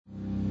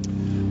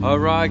All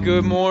right,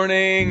 good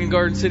morning,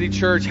 Garden City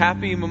Church.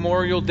 Happy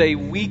Memorial Day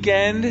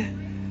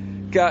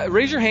weekend.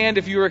 Raise your hand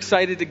if you were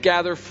excited to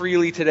gather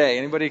freely today.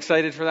 Anybody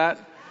excited for that?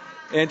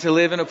 And to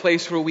live in a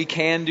place where we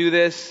can do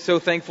this. So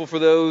thankful for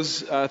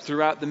those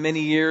throughout the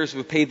many years who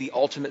have paid the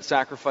ultimate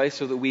sacrifice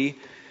so that we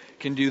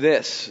can do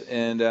this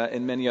and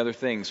many other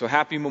things. So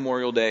happy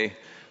Memorial Day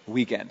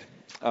weekend.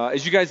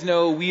 As you guys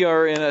know, we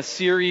are in a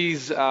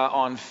series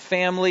on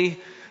family,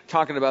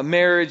 talking about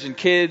marriage and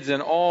kids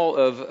and all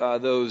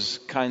of those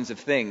kinds of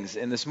things.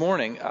 And this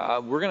morning,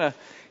 we're going to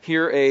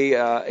hear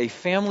a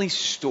family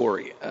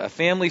story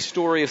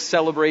of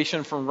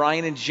celebration from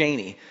Ryan and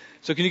Janie.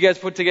 So can you guys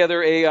put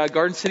together a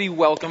Garden City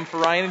welcome for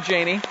Ryan and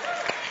Janie?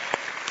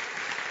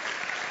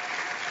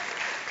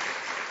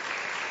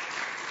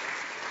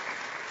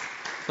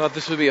 Thought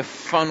this would be a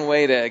fun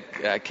way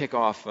to kick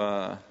off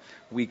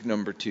week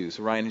number 2.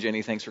 So Ryan and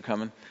Janie, thanks for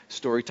coming.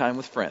 Story time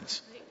with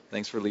friends.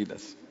 Thanks for leading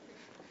us.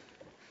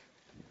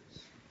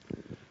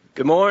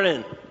 Good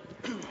morning.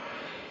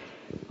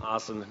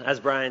 Awesome.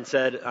 As Brian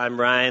said, I'm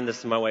Ryan. This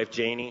is my wife,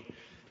 Janie.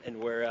 And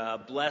we're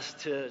blessed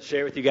to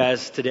share with you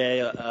guys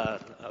today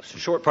a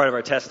short part of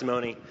our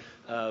testimony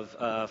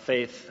of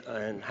faith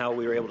and how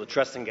we were able to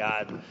trust in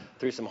God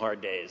through some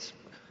hard days.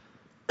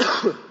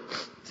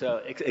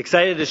 So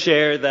excited to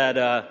share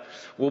that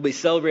we'll be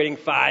celebrating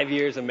 5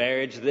 years of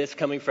marriage this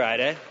coming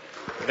Friday.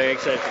 Very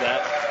excited for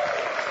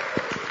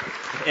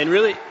that. And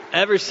really,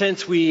 ever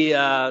since we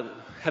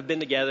have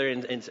been together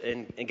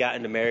and got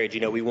into marriage,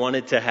 we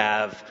wanted to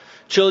have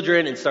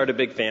children and start a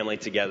big family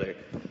together.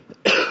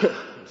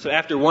 So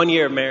after 1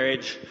 year of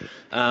marriage,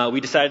 we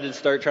decided to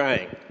start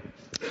trying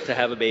to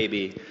have a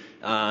baby.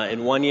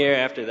 And 1 year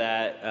after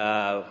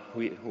that,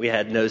 we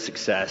had no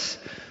success.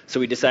 So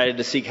we decided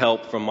to seek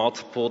help from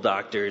multiple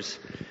doctors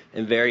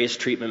and various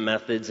treatment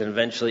methods, and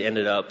eventually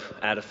ended up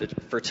at a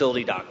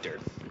fertility doctor.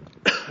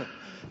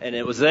 And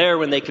it was there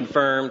when they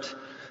confirmed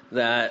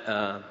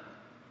that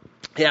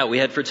we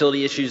had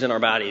fertility issues in our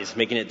bodies,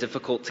 making it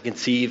difficult to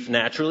conceive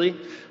naturally.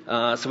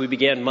 So we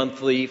began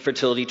monthly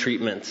fertility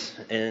treatments.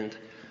 And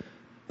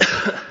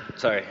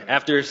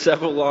after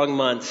several long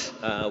months,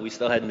 we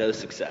still had no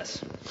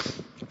success.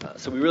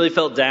 So we really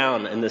felt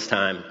down in this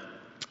time,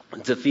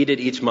 defeated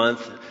each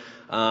month.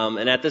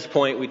 And at this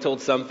point, we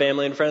told some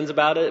family and friends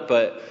about it,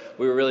 but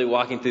we were really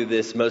walking through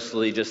this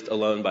mostly just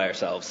alone by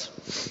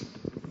ourselves.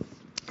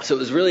 So it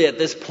was really at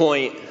this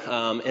point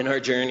in our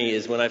journey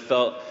is when I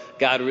felt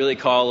God really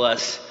call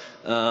us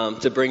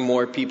to bring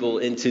more people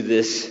into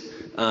this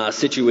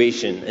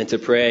situation and to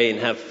pray and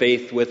have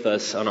faith with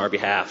us on our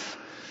behalf.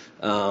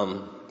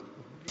 So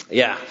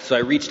I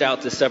reached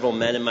out to several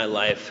men in my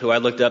life who I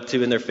looked up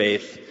to in their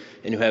faith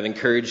and who have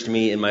encouraged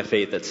me in my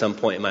faith at some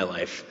point in my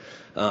life.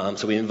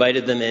 So we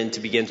invited them in to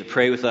begin to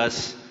pray with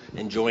us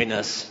and join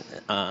us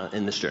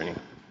in this journey.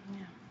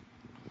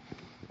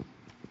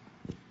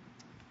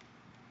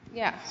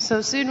 Yeah,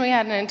 so soon we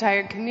had an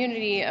entire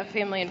community of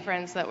family and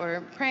friends that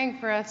were praying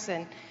for us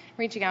and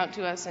reaching out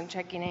to us and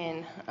checking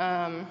in.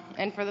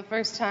 And for the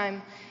first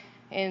time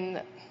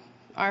in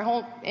our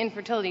whole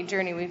infertility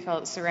journey, we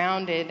felt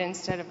surrounded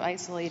instead of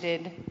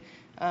isolated.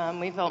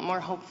 We felt more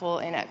hopeful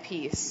and at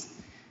peace.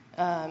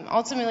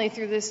 Ultimately,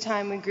 through this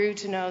time, we grew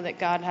to know that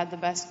God had the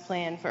best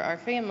plan for our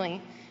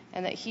family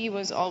and that He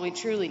was all we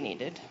truly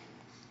needed.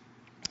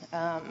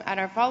 At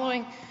our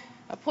following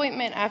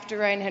appointment, after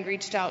Ryan had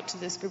reached out to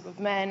this group of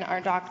men, our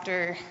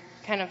doctor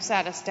kind of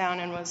sat us down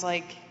and was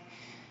like,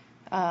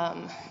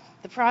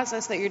 the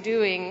process that you're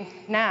doing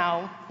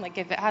now, like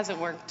if it hasn't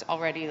worked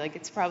already, like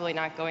it's probably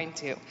not going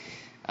to.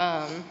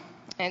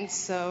 And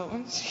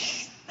so,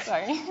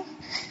 sorry.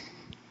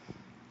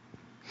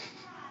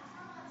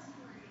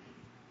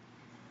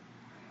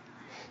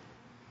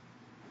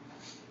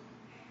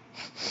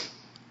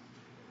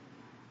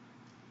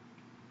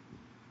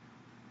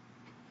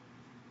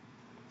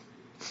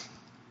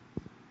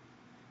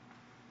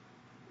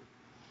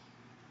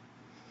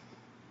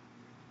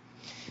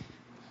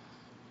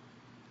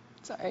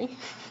 Sorry.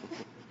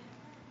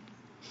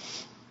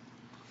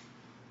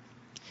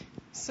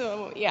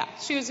 So,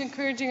 she was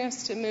encouraging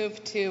us to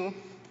move to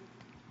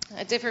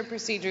a different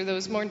procedure that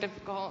was more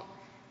difficult,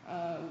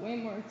 way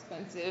more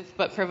expensive,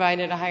 but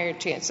provided a higher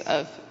chance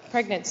of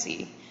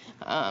pregnancy.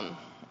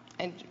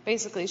 And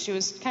basically, she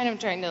was kind of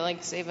trying to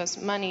save us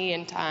money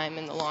and time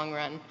in the long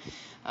run.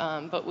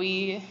 But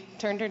we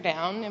turned her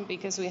down, and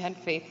because we had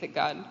faith that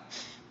God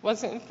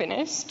wasn't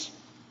finished.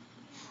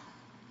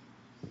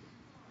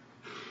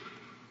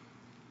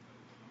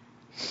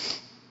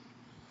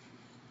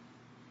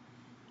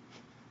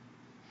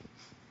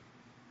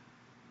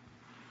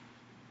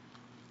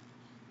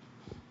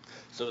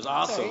 So it was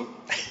awesome.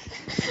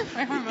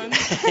 My hormones.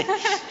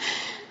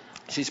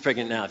 She's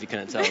pregnant now, if you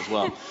couldn't tell as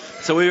well.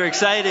 So we were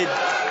excited.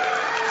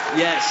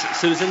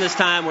 Yes, so it was in this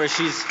time where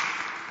she's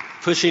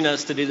pushing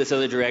us to do this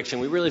other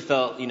direction. We really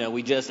felt,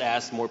 we just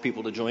asked more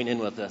people to join in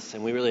with us,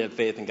 and we really had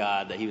faith in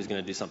God that He was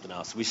going to do something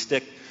else. We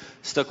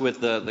stuck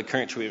with the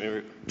current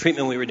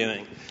treatment we were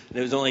doing. And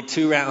it was only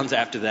 2 rounds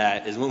after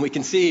that is when we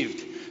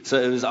conceived. So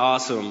it was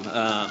awesome.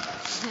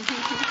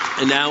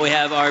 And now we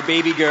have our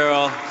baby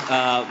girl,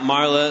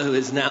 Marla, who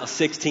is now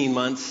 16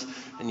 months,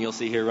 and you'll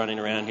see her running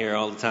around here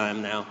all the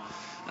time now.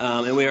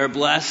 And we are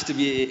blessed to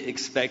be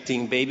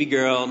expecting baby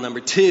girl number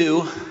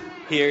 2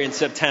 here in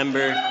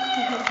September,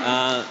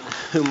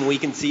 whom we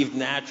conceived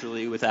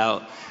naturally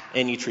without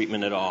any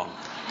treatment at all.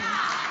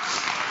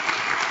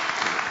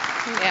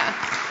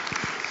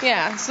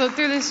 Yeah, so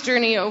through this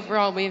journey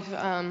overall, we've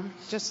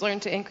just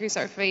learned to increase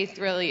our faith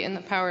really in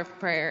the power of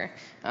prayer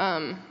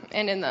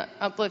and in the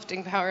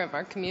uplifting power of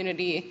our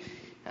community.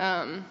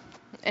 And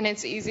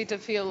it's easy to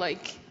feel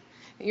like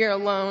you're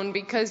alone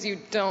because you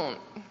don't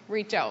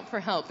reach out for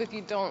help. If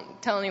you don't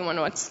tell anyone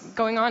what's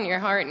going on in your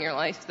heart and your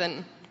life,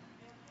 then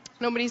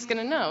nobody's going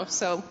to know.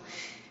 So,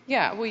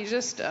 yeah, we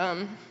just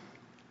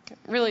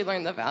really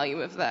learned the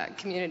value of that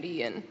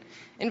community and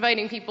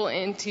inviting people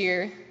into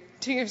your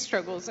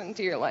struggles,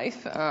 into your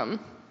life.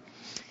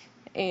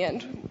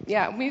 And,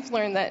 yeah, we've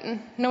learned that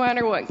no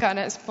matter what God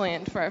has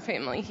planned for our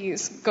family,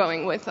 He's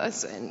going with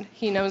us, and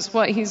He knows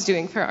what He's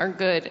doing for our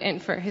good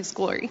and for His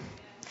glory.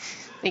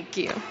 Thank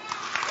you.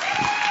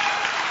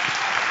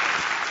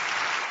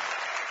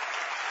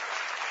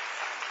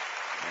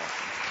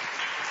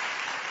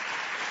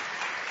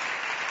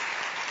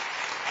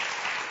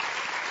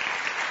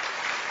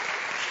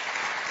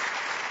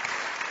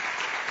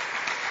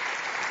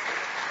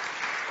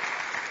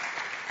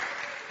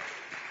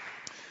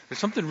 There's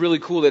something really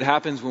cool that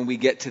happens when we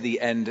get to the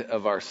end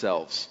of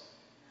ourselves.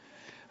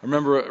 I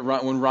remember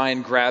when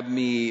Ryan grabbed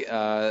me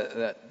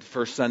that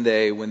first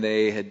Sunday when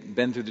they had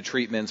been through the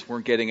treatments,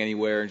 weren't getting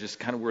anywhere, and just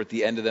kind of were at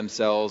the end of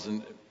themselves,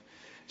 and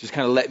just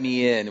kind of let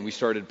me in, and we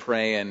started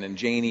praying, and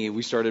Janie,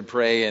 we started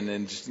praying,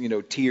 and just,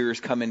 tears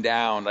coming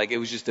down. Like, it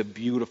was just a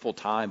beautiful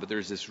time. But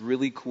there's this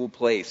really cool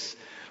place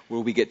where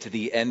we get to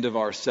the end of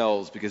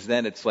ourselves, because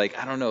then it's like,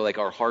 I don't know, like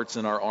our hearts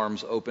and our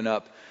arms open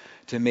up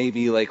to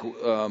maybe like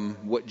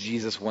what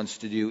Jesus wants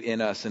to do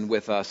in us and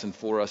with us and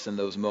for us in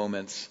those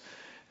moments.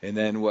 And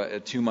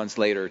then 2 months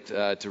later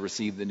to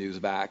receive the news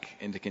back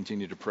and to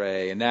continue to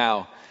pray. And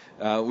now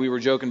we were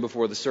joking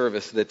before the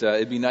service that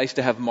it'd be nice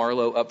to have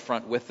Marlo up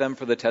front with them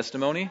for the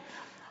testimony.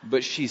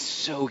 But she's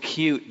so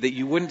cute that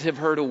you wouldn't have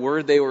heard a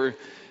word they were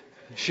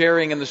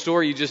sharing in the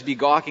story. You'd just be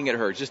gawking at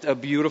her. Just a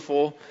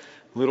beautiful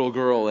little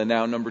girl. And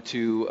now number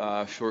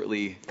 2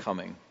 shortly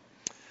coming.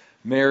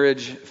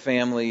 Marriage,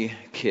 family,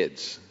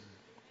 kids.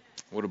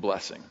 What a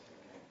blessing.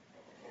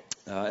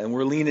 And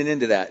we're leaning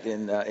into that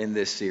in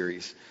this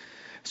series.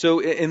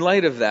 So in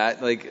light of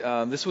that,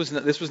 this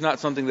was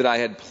not something that I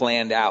had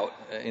planned out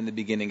in the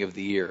beginning of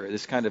the year.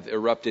 This kind of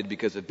erupted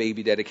because of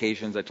baby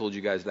dedications. I told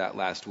you guys that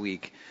last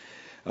week.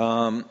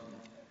 But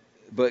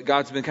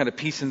God's been kind of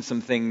piecing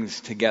some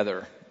things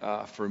together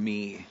for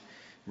me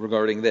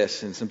regarding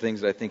this, and some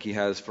things that I think He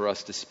has for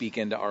us to speak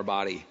into our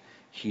body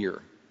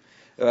here.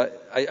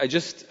 I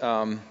just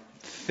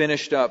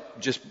finished up,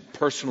 just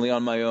personally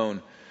on my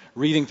own,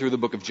 reading through the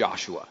book of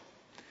Joshua.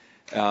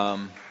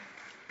 Go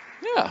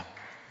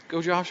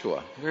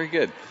Joshua. Very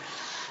good.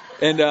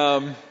 And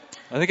I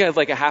think I have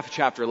like a half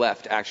chapter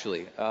left,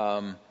 actually.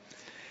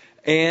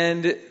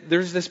 And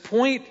there's this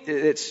point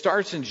that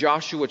starts in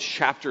Joshua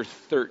chapter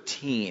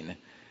 13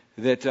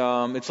 that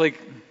it's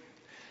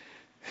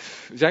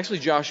actually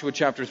Joshua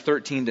chapter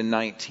 13 to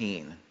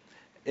 19.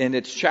 And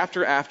it's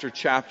chapter after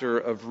chapter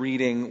of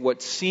reading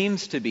what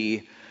seems to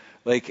be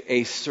like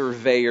a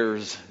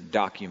surveyor's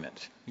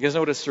document. You guys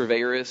know what a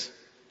surveyor is?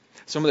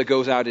 Someone that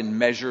goes out and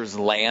measures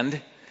land,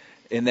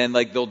 and then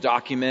they'll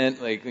document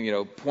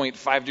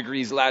 0.5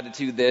 degrees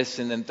latitude this,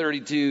 and then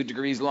 32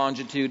 degrees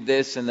longitude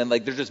this, and then they're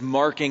just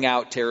marking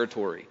out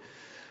territory.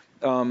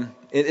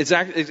 It's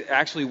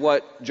actually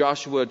what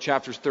Joshua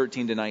chapters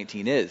 13 to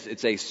 19 is.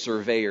 It's a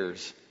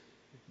surveyor's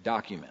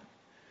document.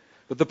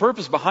 But the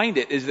purpose behind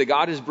it is that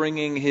God is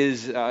bringing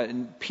His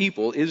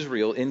people,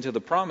 Israel, into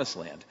the promised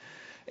land.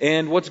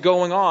 And what's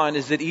going on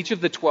is that each of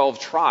the 12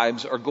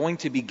 tribes are going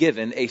to be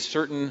given a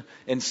certain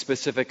and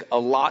specific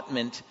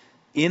allotment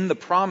in the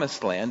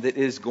promised land that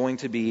is going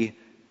to be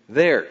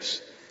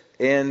theirs.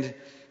 And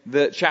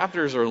the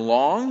chapters are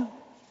long,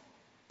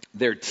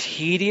 they're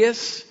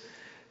tedious,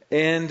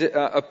 and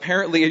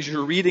apparently as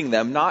you're reading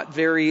them, not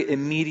very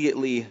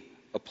immediately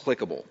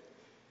applicable.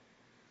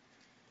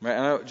 Right?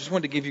 And I just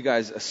wanted to give you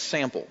guys a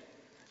sample,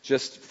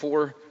 just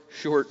 4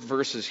 short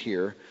verses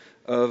here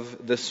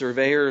of the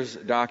surveyor's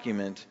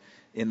document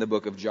in the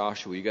book of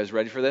Joshua. You guys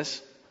ready for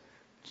this?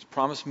 Just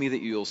promise me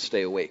that you'll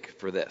stay awake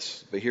for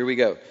this. But here we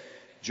go.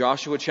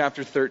 Joshua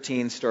chapter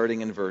 13, starting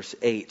in verse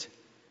 8.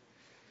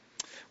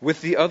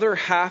 With the other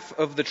half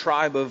of the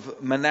tribe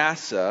of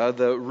Manasseh,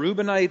 the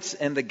Reubenites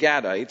and the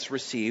Gadites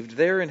received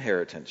their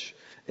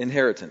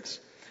inheritance,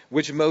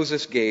 which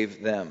Moses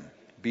gave them,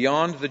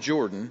 beyond the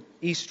Jordan,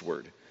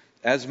 eastward,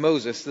 as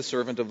Moses, the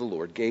servant of the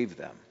Lord, gave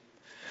them.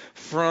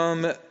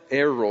 From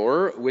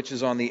Aror, which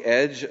is on the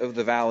edge of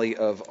the valley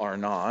of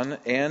Arnon,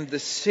 and the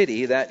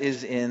city that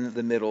is in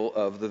the middle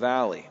of the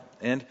valley,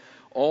 and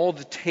all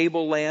the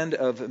tableland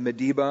of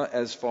Medeba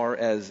as far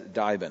as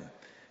Dibon,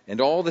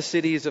 and all the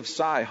cities of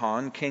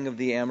Sihon, king of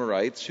the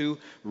Amorites, who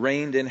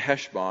reigned in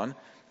Heshbon,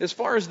 as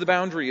far as the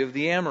boundary of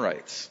the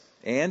Amorites,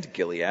 and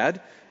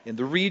Gilead, in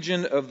the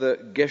region of the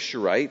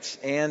Geshurites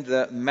and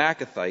the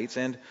Maccathites,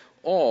 and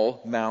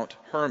all Mount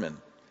Hermon,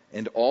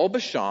 and all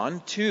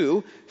Bashan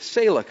to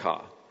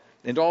Selakah,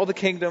 and all the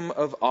kingdom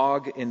of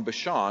Og in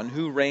Bashan,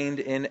 who reigned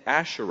in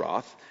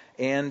Asheroth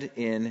and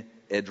in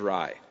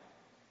Edrei.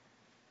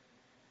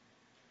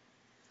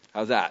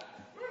 How's that?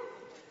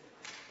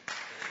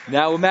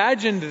 Now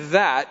imagine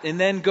that, and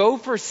then go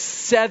for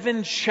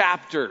 7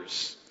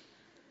 chapters.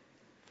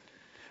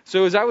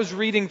 So as I was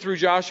reading through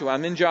Joshua,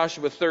 I'm in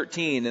Joshua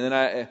 13, and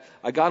then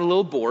I got a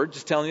little bored,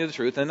 just telling you the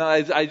truth, and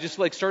I just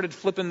started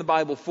flipping the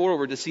Bible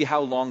forward to see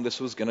how long this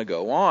was going to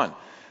go on.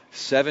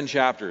 7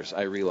 chapters,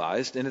 I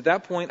realized, and at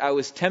that point I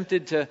was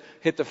tempted to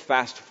hit the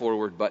fast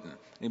forward button.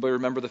 Anybody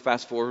remember the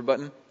fast forward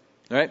button?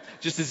 All right,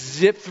 just to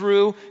zip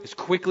through as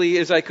quickly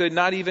as I could,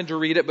 not even to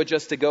read it, but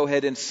just to go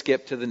ahead and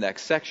skip to the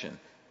next section.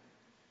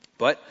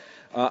 But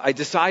I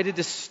decided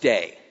to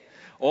stay.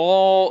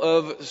 All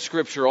of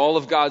Scripture, all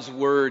of God's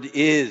Word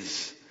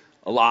is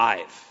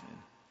alive,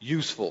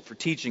 useful for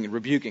teaching and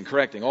rebuking,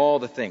 correcting, all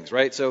the things,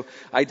 right? So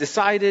I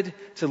decided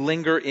to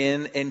linger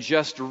in and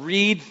just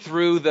read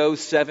through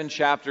those 7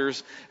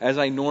 chapters as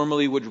I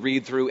normally would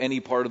read through any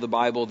part of the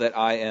Bible that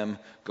I am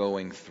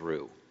going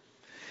through.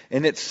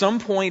 And at some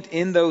point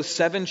in those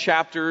 7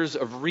 chapters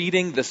of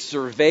reading the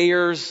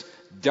surveyor's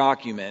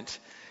document,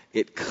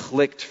 it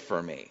clicked for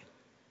me.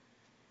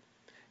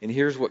 And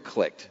here's what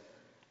clicked.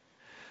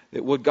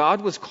 That what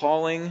God was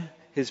calling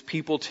his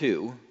people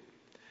to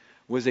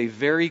was a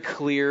very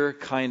clear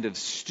kind of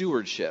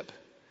stewardship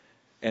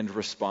and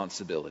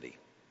responsibility.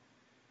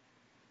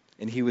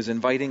 And he was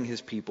inviting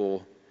his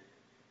people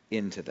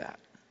into that.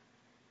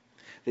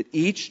 That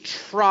each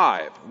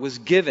tribe was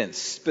given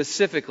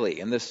specifically,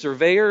 and the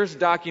surveyor's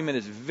document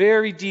is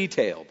very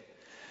detailed.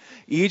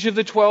 Each of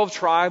the 12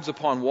 tribes,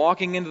 upon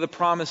walking into the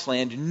promised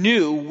land,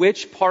 knew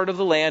which part of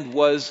the land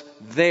was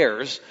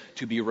theirs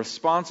to be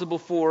responsible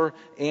for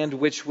and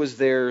which was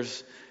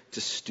theirs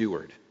to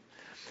steward.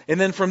 And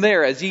then from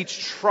there, as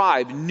each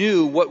tribe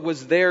knew what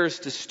was theirs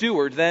to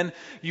steward, then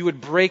you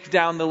would break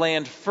down the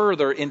land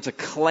further into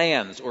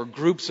clans or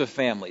groups of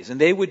families. And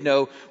they would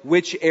know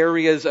which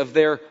areas of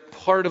their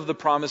part of the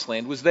promised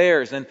land was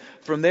theirs. And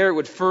from there, it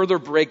would further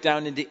break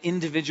down into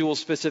individual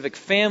specific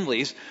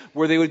families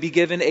where they would be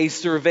given a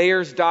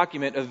surveyor's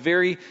document of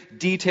very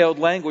detailed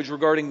language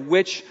regarding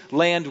which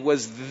land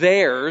was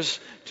theirs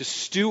to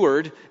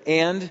steward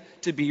and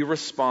to be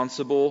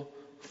responsible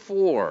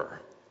for.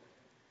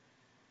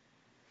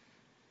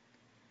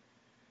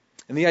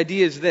 And the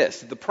idea is this,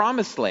 that the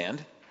promised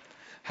land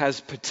has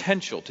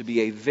potential to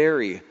be a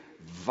very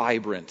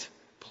vibrant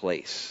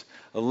place,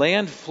 a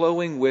land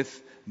flowing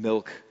with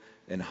milk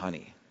and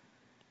honey.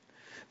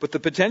 But the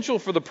potential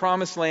for the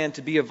promised land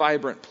to be a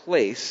vibrant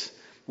place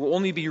will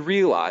only be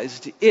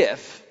realized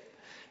if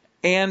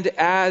and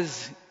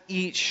as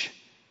each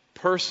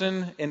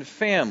person and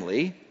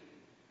family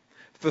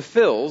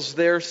fulfills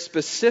their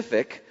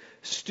specific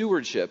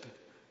stewardship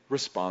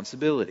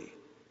responsibility.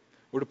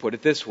 Or to put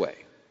it this way,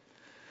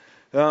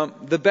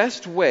 the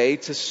best way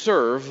to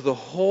serve the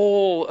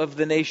whole of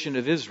the nation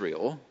of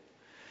Israel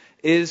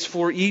is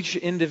for each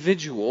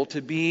individual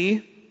to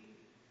be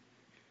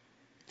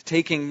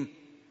taking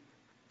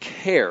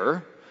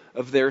care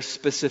of their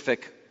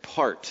specific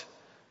part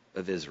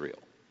of Israel.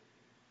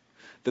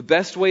 The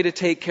best way to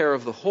take care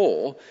of the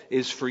whole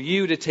is for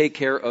you to take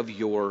care of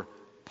your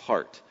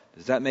part.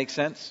 Does that make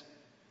sense?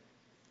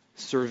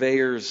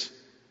 Surveyor's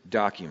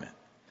document.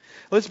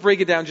 Let's break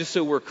it down just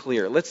so we're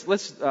clear. Let's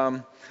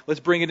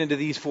bring it into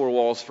these 4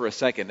 walls for a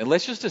second. And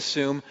let's just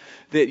assume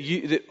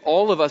that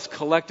all of us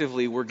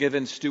collectively were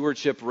given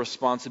stewardship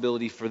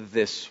responsibility for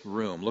this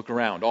room. Look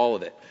around, all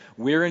of it.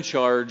 We're in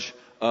charge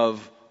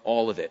of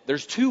all of it.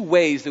 There's 2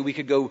 ways that we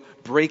could go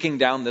breaking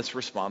down this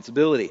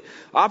responsibility.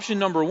 Option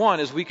number 1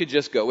 is we could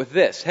just go with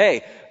this.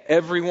 Hey,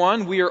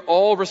 everyone, we are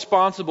all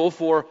responsible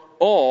for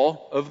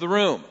all of the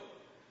room.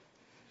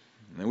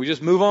 And then we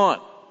just move on.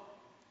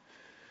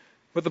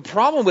 But the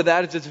problem with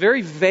that is it's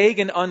very vague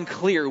and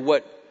unclear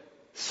what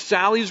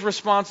Sally's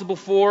responsible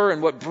for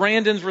and what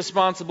Brandon's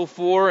responsible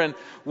for and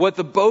what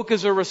the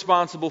Bocas are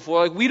responsible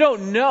for. We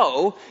don't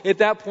know at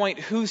that point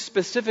who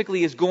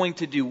specifically is going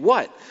to do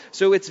what.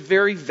 So it's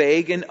very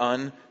vague and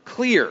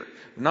unclear.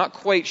 I'm not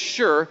quite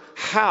sure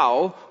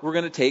how we're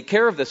going to take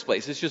care of this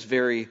place. It's just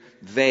very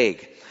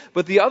vague.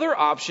 But the other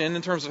option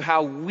in terms of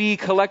how we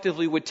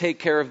collectively would take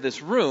care of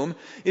this room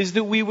is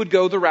that we would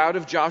go the route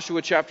of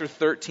Joshua chapter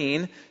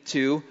 13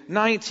 to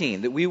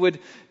 19. That we would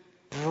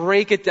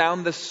break it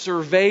down the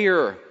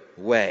surveyor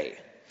way.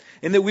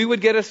 And that we would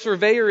get a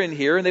surveyor in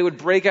here and they would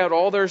break out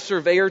all their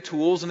surveyor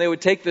tools and they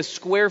would take the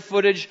square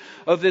footage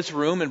of this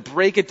room and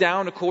break it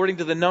down according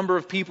to the number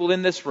of people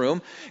in this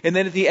room. And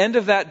then at the end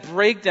of that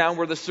breakdown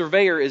where the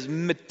surveyor is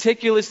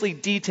meticulously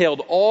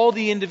detailed all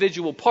the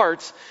individual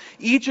parts,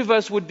 each of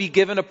us would be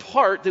given a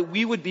part that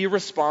we would be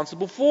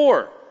responsible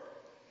for.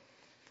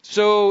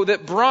 So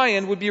that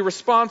Brian would be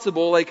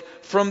responsible,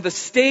 from the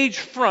stage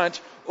front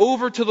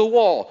over to the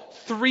wall,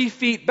 3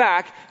 feet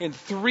back and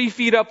 3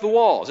 feet up the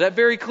wall. Is that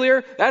very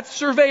clear? That's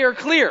surveyor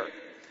clear.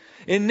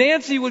 And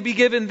Nancy would be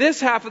given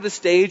this half of the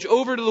stage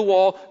over to the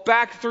wall,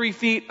 back 3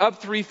 feet,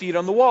 up 3 feet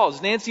on the wall.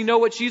 Does Nancy know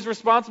what she's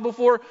responsible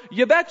for?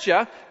 You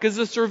betcha, because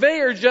the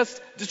surveyor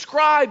just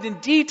described in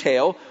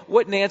detail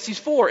what Nancy's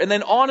for. And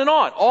then on and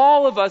on.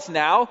 All of us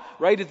now,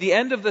 right at the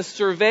end of the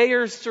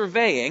surveyor's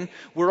surveying,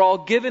 we're all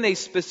given a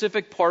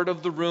specific part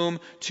of the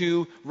room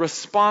to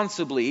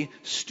responsibly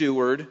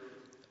steward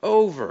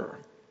over.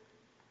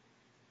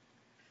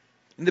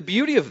 And the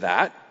beauty of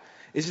that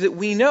is that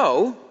we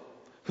know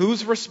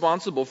who's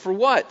responsible for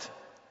what.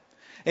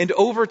 And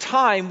over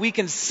time, we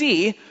can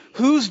see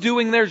who's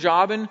doing their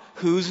job and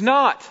who's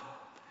not.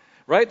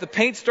 Right? The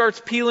paint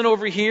starts peeling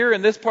over here,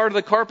 and this part of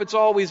the carpet's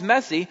always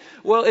messy.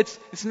 Well,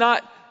 it's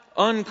not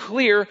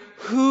unclear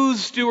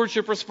whose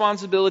stewardship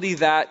responsibility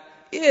that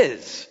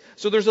is.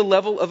 So there's a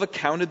level of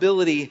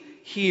accountability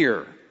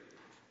here.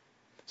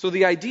 So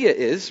the idea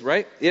is,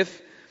 right,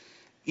 if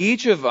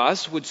each of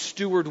us would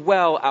steward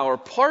well our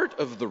part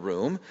of the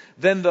room,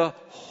 then the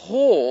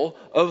whole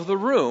of the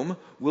room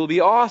will be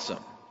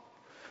awesome.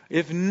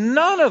 If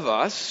none of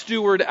us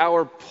steward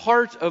our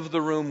part of the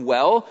room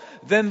well,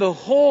 then the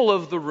whole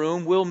of the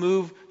room will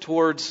move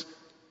towards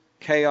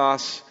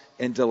chaos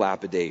and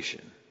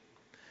dilapidation.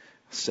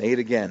 I'll say it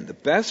again. The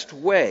best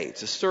way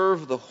to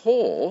serve the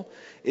whole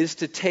is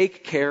to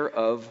take care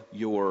of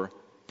your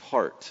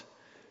part.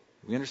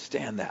 We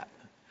understand that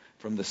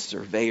from the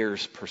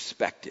surveyor's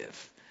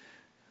perspective.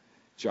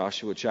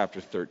 Joshua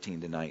chapter 13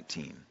 to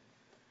 19.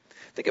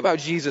 Think about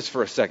Jesus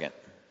for a second.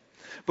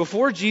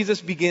 Before Jesus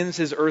begins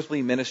his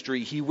earthly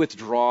ministry, he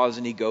withdraws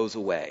and he goes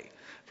away.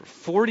 For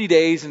 40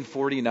 days and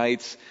 40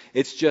 nights,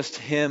 it's just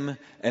him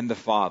and the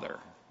Father.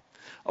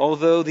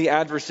 Although the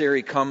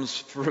adversary comes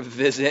for a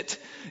visit,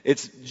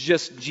 it's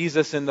just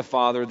Jesus and the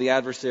Father. The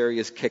adversary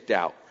is kicked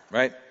out,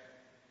 right?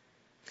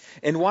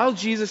 And while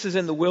Jesus is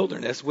in the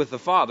wilderness with the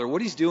Father,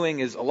 what he's doing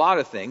is a lot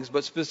of things,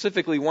 but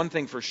specifically one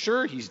thing for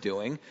sure he's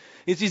doing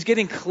is he's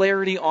getting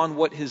clarity on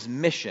what his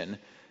mission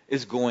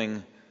is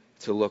going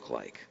to look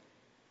like.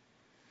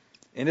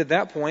 And at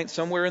that point,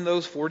 somewhere in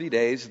those 40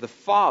 days, the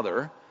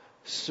Father,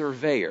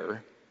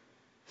 surveyor,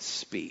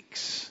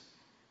 speaks.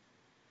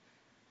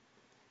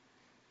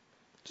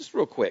 Just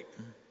real quick.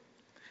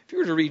 If you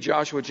were to read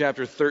Joshua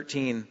chapter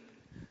 13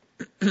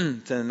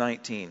 to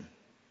 19,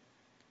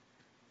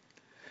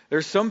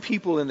 there's some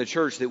people in the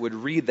church that would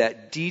read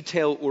that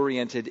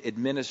detail-oriented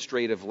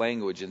administrative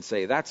language and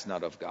say, that's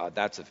not of God,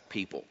 that's of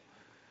people.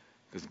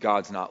 Because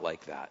God's not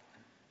like that.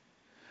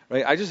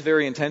 Right? I just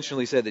very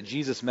intentionally said that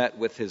Jesus met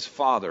with his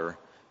Father,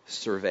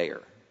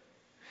 surveyor.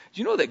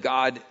 Do you know that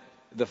God,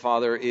 the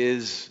Father,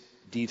 is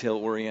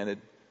detail-oriented?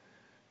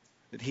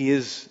 That he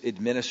is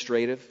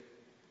administrative?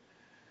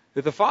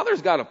 That the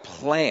Father's got a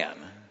plan,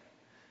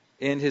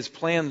 and his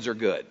plans are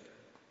good.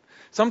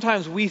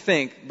 Sometimes we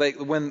think that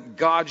when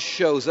God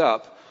shows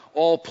up,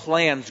 all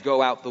plans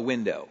go out the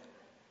window.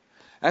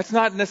 That's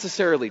not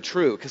necessarily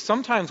true, because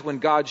sometimes when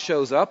God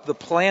shows up, the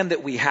plan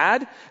that we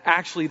had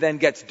actually then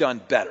gets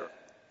done better.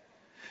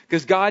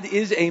 Because God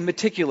is a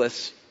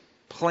meticulous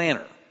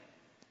planner.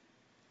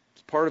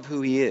 It's part of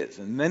who he is,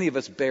 and many of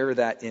us bear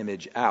that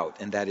image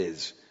out, and that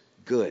is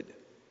good.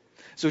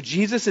 So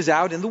Jesus is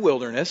out in the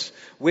wilderness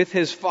with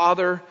his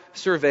Father,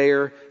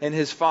 surveyor, and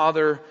his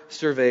Father,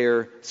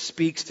 surveyor,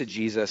 speaks to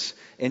Jesus,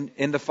 and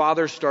the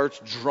Father starts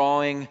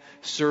drawing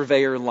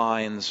surveyor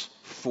lines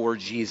for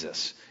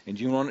Jesus. And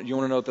you want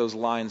to know what those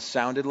lines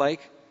sounded like?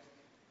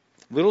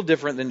 A little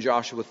different than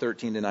Joshua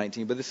 13 to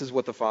 19, but this is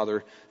what the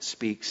Father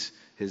speaks,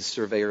 his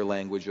surveyor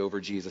language over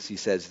Jesus. He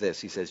says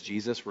this, he says,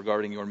 Jesus,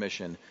 regarding your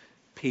mission,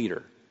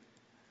 Peter,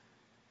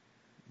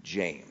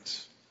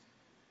 James,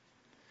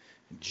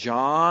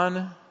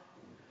 John,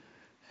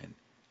 and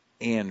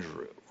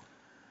Andrew.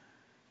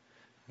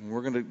 And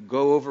we're going to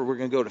go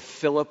to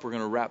Philip. We're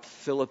going to wrap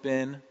Philip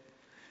in.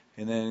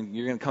 And then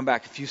you're going to come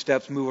back a few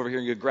steps, move over here,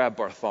 and you're going to grab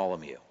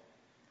Bartholomew.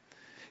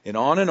 And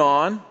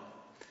on,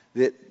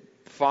 that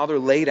Father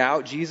laid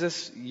out,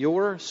 Jesus,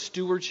 your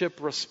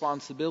stewardship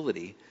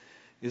responsibility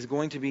is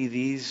going to be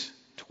these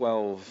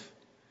 12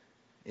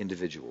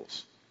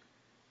 individuals.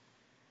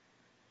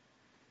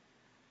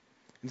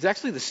 It's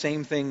actually the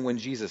same thing when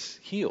Jesus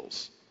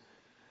heals.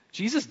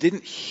 Jesus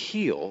didn't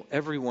heal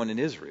everyone in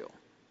Israel.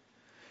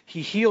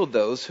 He healed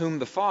those whom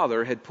the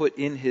Father had put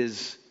in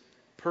his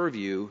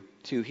purview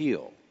to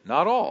heal.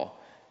 Not all.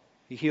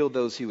 He healed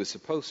those he was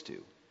supposed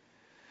to.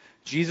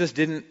 Jesus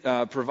didn't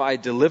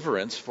provide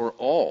deliverance for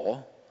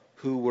all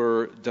who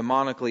were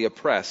demonically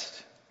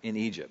oppressed in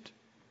Egypt.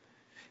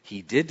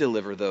 He did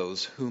deliver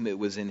those whom it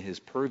was in his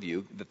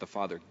purview that the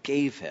Father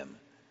gave him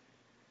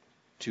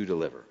to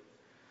deliver.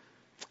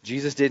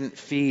 Jesus didn't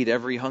feed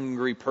every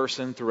hungry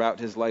person throughout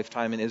his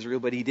lifetime in Israel,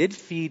 but he did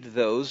feed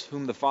those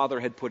whom the Father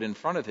had put in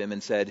front of him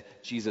and said,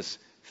 Jesus,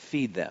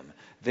 feed them.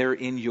 They're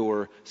in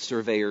your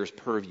surveyor's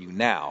purview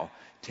now.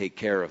 Take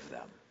care of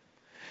them.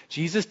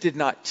 Jesus did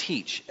not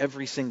teach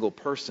every single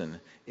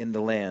person in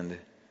the land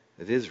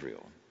of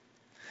Israel.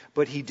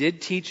 But he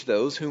did teach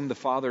those whom the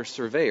Father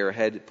Surveyor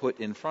had put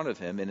in front of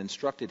him and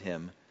instructed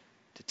him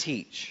to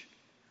teach.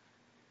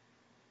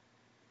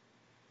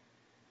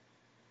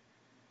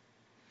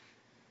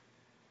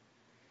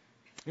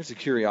 Here's a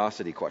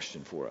curiosity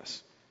question for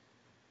us.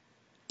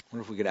 I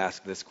wonder if we could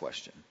ask this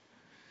question.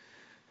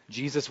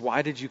 Jesus,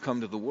 why did you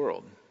come to the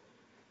world?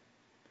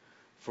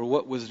 For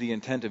what was the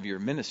intent of your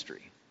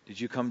ministry? Did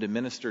you come to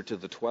minister to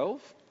the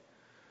 12?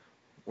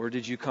 Or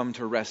did you come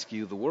to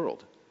rescue the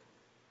world?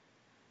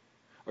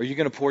 Are you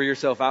going to pour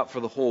yourself out for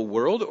the whole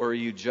world, or are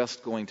you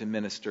just going to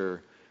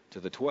minister to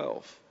the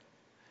 12?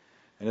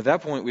 And at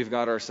that point, we've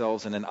got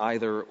ourselves in an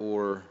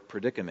either-or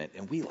predicament.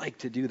 And we like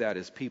to do that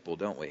as people,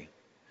 don't we?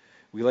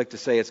 We like to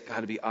say it's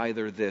got to be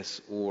either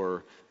this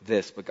or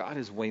this. But God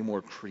is way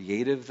more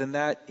creative than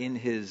that in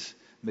his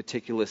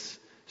meticulous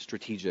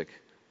strategic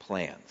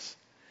plans.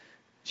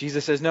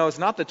 Jesus says, no, it's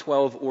not the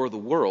 12 or the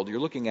world. You're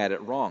looking at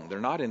it wrong. They're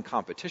not in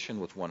competition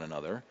with one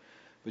another.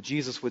 But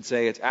Jesus would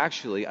say, it's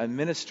actually, I'm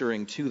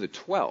ministering to the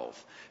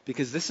 12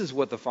 because this is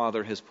what the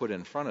Father has put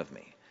in front of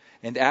me.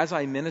 And as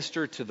I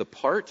minister to the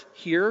part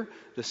here,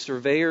 the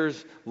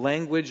surveyor's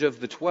language of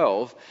the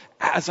 12,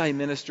 as I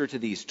minister to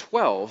these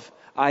 12,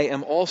 I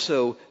am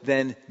also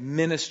then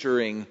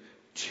ministering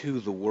to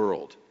the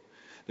world.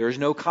 There is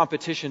no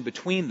competition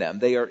between them.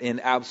 They are in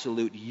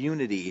absolute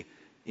unity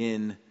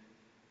in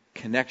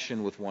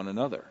connection with one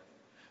another.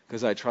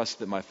 Because I trust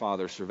that my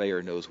Father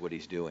Surveyor knows what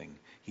he's doing.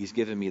 He's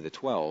given me the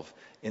 12,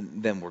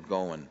 and then we're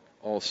going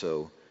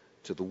also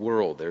to the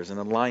world. There's an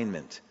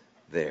alignment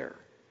there.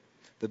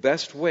 The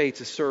best way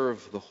to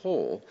serve the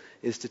whole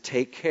is to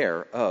take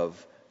care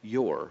of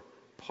your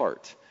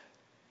part.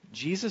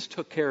 Jesus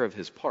took care of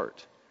his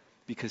part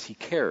because he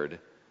cared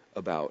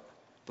about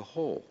the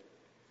whole.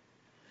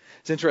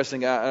 It's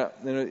interesting.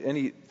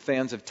 Any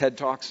fans of TED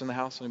Talks in the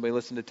house? Anybody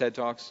listen to TED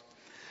Talks?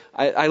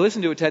 I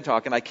listened to a TED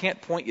Talk, and I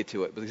can't point you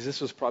to it because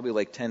this was probably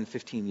like 10,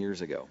 15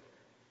 years ago.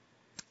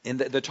 And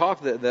the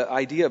talk, the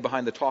idea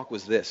behind the talk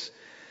was this,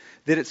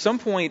 that at some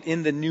point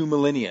in the new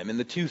millennium, in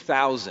the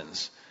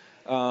 2000s,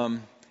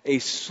 a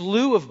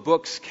slew of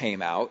books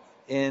came out,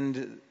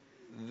 and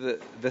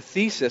the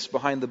thesis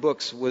behind the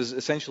books was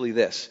essentially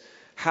this: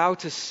 how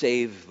to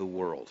save the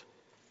world.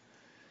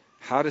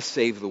 How to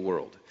save the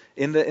world.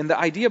 And the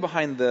idea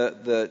behind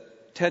the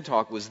TED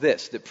Talk was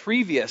this, that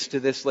previous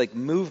to this like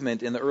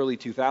movement in the early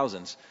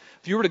 2000s,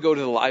 if you were to go to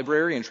the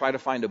library and try to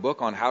find a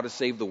book on how to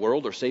save the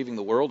world or saving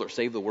the world or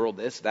save the world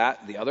this,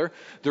 that, the other,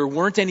 there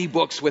weren't any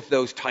books with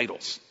those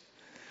titles.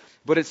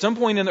 But at some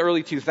point in the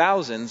early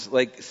 2000s,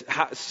 like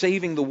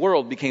saving the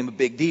world became a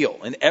big deal,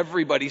 and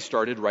everybody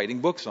started writing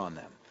books on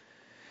them.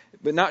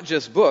 But not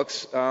just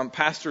books,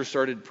 pastors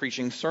started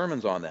preaching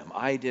sermons on them.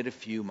 I did a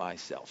few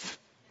myself.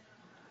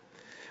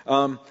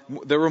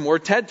 There were more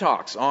TED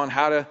Talks on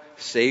how to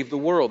save the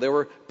world. There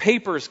were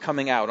papers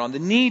coming out on the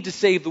need to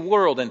save the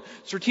world and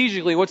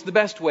strategically what's the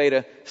best way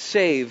to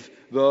save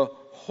the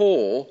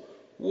whole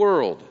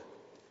world.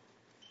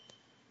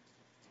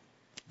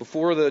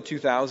 Before the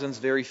 2000s,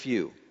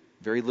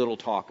 very little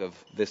talk of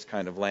this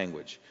kind of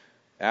language.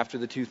 After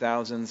the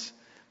 2000s,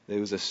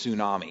 there was a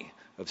tsunami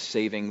of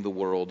saving the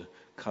world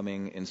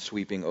coming and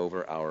sweeping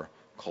over our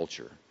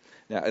culture.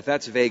 Now, if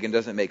that's vague and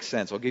doesn't make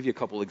sense, I'll give you a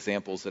couple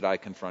examples that I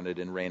confronted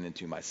and ran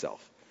into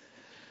myself.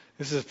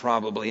 This is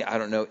probably,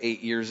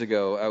 8 years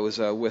ago. I was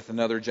with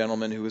another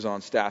gentleman who was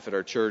on staff at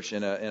our church,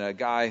 and a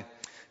guy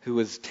who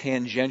was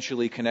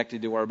tangentially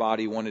connected to our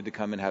body wanted to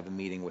come and have a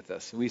meeting with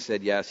us. We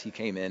said yes. He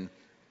came in,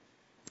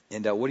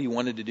 and what he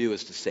wanted to do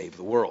is to save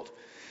the world.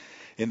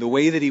 And the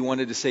way that he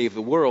wanted to save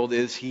the world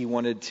is he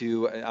wanted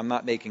to, I'm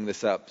not making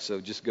this up, so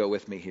just go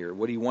with me here.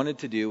 What he wanted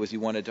to do is he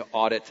wanted to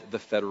audit the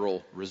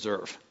Federal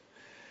Reserve.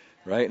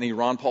 Right? Any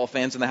Ron Paul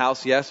fans in the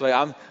house? Yes.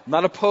 I'm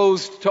not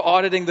opposed to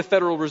auditing the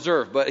Federal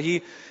Reserve, but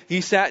he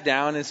sat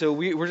down, and so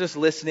we're just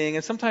listening.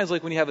 And sometimes,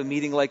 like when you have a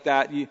meeting like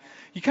that, you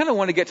kind of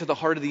want to get to the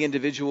heart of the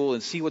individual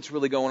and see what's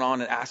really going on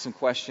and ask some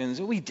questions.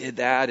 And we did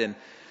that, and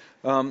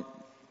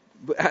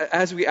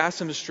as we asked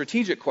some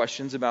strategic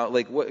questions about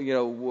like what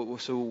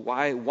so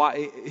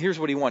why here's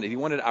what he wanted. He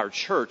wanted our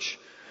church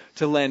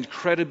to lend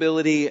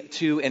credibility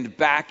to and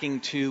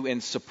backing to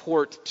and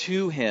support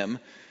to him,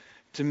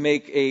 to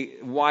make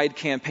a wide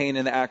campaign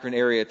in the Akron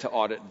area to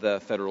audit the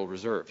Federal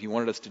Reserve. He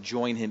wanted us to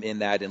join him in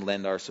that and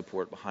lend our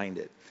support behind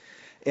it.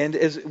 And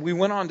as we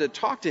went on to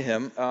talk to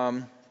him,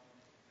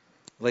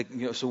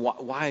 so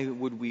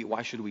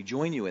why should we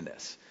join you in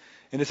this?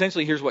 And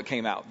essentially, here's what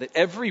came out: that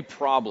every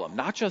problem,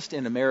 not just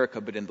in America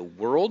but in the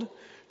world,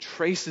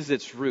 traces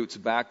its roots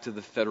back to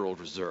the Federal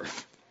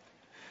Reserve.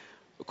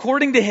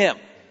 According to him,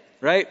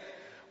 right?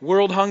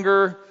 World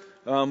hunger,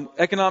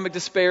 economic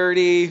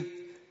disparity,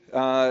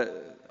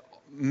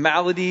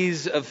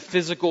 maladies of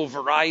physical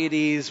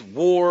varieties,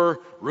 war,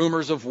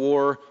 rumors of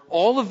war,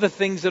 all of the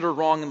things that are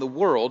wrong in the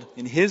world,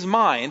 in his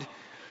mind,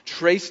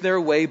 trace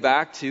their way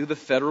back to the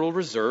Federal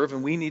Reserve,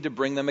 and we need to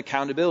bring them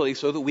accountability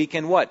so that we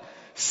can what?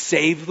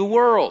 Save the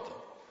world.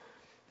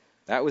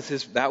 That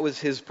was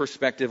his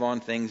perspective on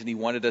things, and he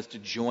wanted us to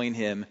join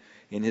him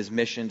in his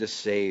mission to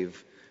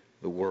save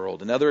the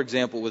world. Another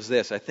example was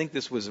this. I think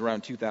this was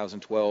around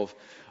 2012,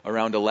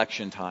 around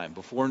election time.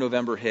 Before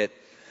November hit,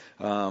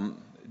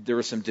 there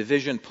was some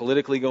division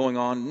politically going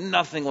on,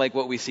 nothing like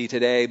what we see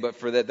today, but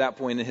for that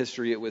point in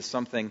history, it was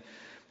something.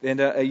 And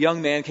a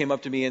young man came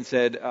up to me and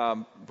said,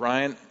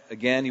 Brian,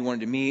 again, he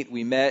wanted to meet.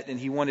 We met, and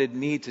he wanted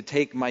me to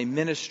take my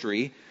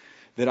ministry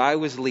that I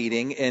was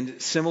leading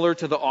and, similar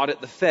to the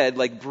Audit the Fed,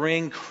 like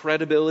bring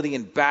credibility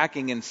and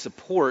backing and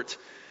support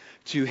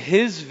to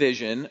his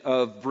vision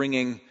of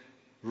bringing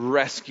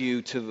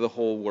rescue to the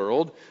whole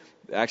world.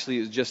 Actually,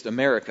 it was just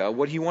America.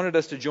 What he wanted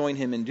us to join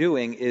him in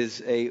doing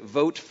is a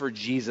Vote for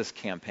Jesus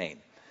campaign.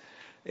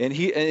 And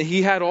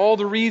he had all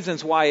the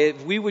reasons why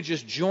if we would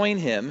just join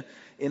him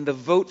in the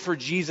Vote for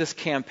Jesus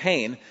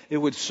campaign, it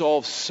would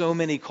solve so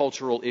many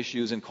cultural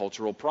issues and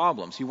cultural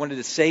problems. He wanted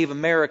to save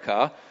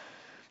America.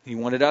 He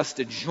wanted us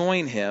to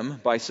join him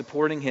by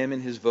supporting him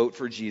in his Vote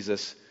for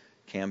Jesus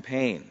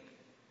campaign.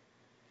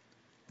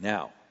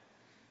 Now,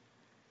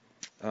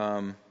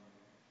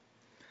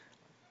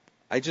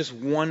 I just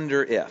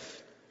wonder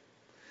if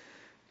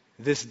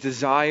this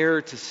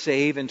desire to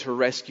save and to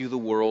rescue the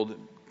world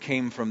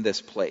came from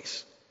this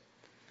place,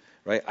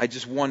 right? I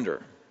just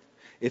wonder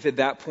if at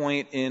that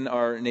point in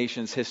our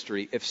nation's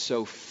history, if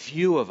so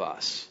few of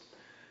us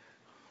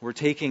were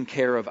taking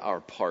care of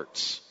our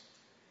parts,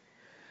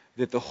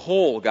 that the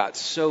whole got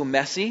so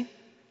messy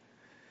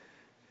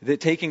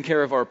that taking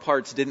care of our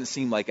parts didn't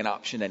seem like an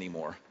option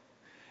anymore.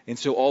 And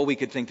so all we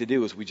could think to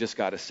do is we just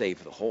got to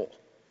save the whole.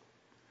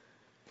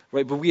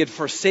 Right? But we had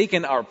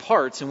forsaken our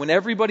parts, and when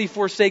everybody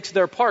forsakes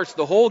their parts,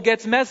 the whole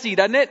gets messy,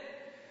 doesn't it?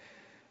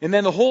 And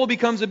then the whole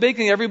becomes a big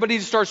thing. Everybody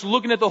just starts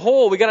looking at the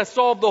whole. We got to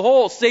solve the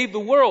whole, save the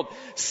world,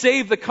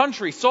 save the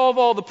country, solve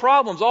all the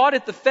problems,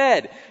 audit the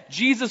Fed,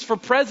 Jesus for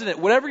president,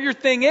 whatever your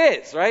thing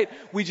is, right?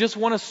 We just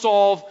want to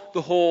solve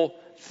the whole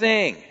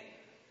thing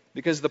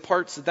because the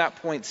parts at that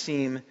point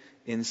seem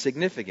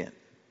insignificant.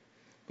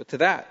 But to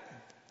that,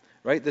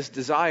 right, this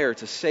desire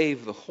to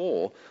save the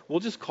whole, we'll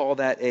just call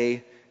that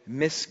a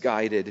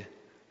misguided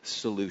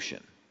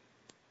solution.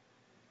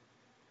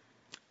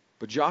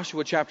 But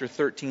Joshua chapter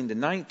 13 to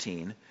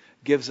 19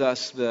 gives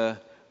us the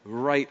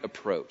right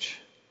approach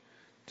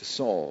to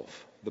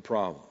solve the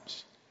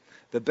problems.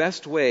 The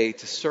best way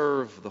to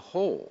serve the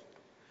whole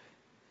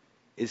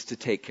is to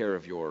take care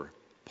of your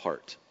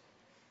part.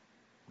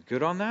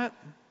 Good on that?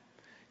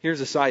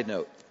 Here's a side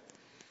note.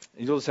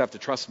 You'll just have to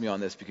trust me on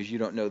this because you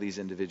don't know these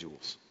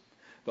individuals.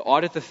 The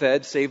Audit the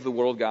Fed, Save the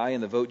World guy,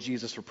 and the Vote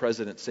Jesus for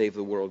President, Save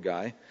the World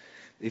guy,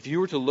 if you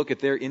were to look at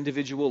their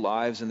individual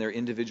lives and their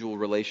individual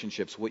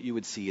relationships, what you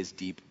would see is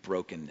deep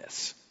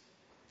brokenness.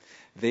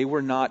 They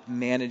were not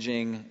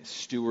managing,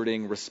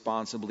 stewarding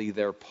responsibly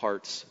their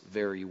parts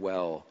very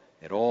well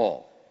at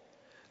all.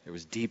 There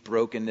was deep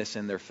brokenness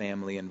in their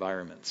family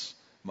environments,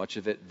 much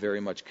of it very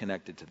much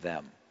connected to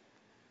them.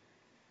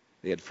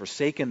 They had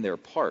forsaken their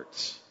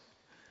parts,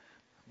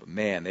 but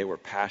man, they were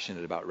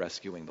passionate about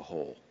rescuing the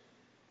whole.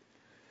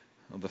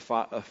 The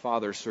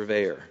father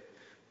surveyor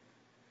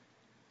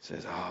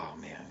says, oh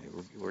man,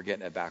 we're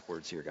getting it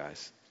backwards here,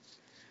 guys.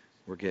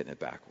 We're getting it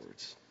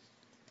backwards.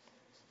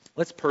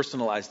 Let's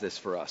personalize this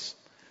for us.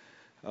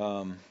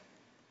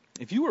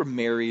 If you were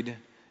married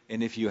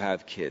and if you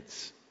have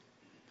kids,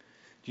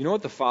 do you know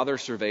what the father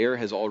surveyor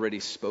has already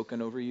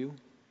spoken over you?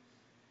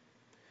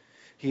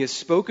 He has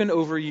spoken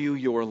over you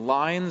your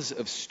lines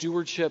of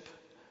stewardship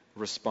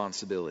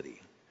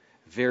responsibility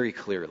very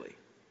clearly.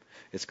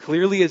 As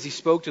clearly as he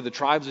spoke to the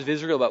tribes of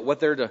Israel about what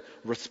they're to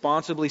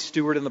responsibly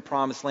steward in the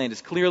promised land,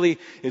 as clearly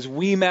as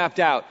we mapped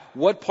out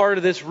what part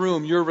of this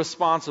room you're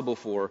responsible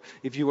for.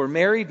 If you are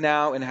married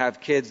now and have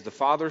kids, the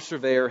father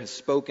surveyor has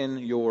spoken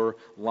your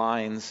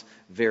lines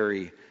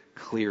very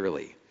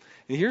clearly.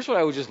 And here's what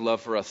I would just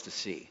love for us to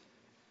see.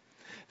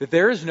 That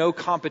there is no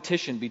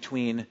competition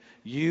between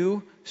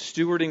you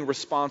stewarding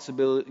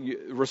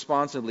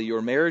responsibly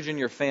your marriage and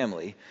your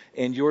family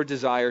and your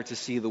desire to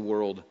see the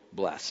world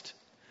blessed.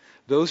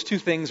 Those two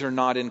things are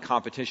not in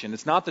competition.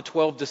 It's not the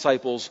 12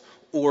 disciples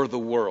or the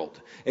world.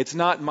 It's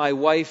not my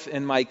wife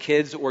and my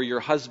kids or your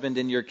husband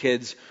and your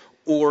kids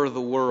or the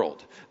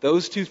world.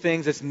 Those two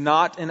things, it's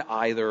not an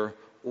either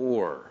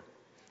or.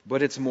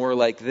 But it's more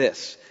like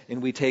this,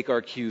 and we take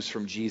our cues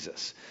from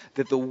Jesus.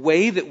 That the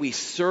way that we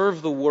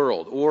serve the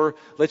world, or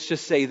let's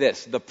just say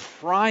this, the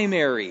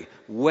primary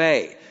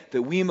way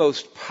that we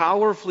most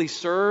powerfully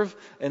serve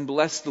and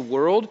bless the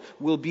world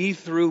will be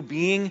through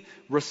being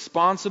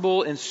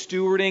responsible and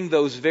stewarding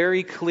those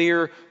very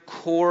clear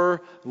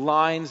core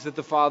lines that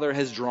the Father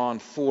has drawn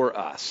for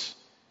us.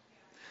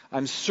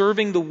 I'm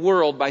serving the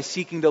world by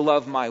seeking to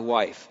love my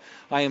wife.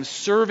 I am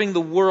serving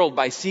the world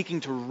by seeking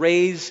to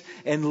raise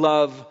and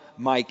love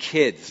my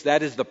kids.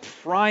 That is the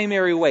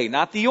primary way,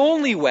 not the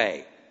only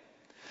way,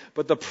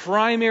 but the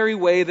primary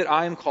way that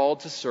I am called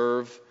to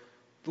serve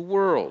the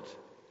world.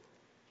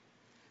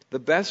 The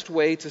best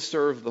way to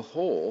serve the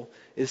whole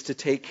is to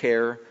take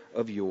care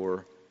of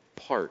your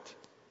part.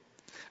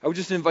 I would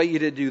just invite you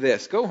to do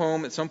this. Go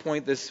home at some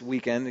point this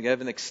weekend. You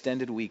have an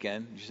extended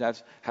weekend. You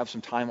just have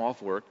some time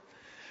off work.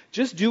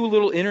 Just do a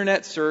little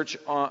internet search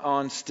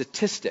on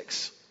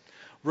statistics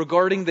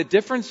regarding the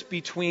difference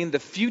between the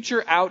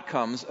future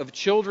outcomes of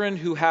children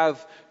who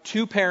have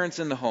two parents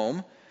in the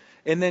home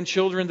and then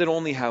children that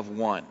only have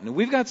one. Now,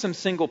 we've got some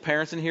single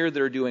parents in here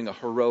that are doing a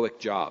heroic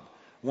job.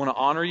 Want to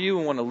honor you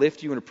and want to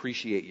lift you and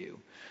appreciate you.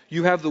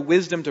 You have the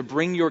wisdom to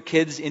bring your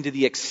kids into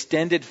the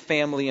extended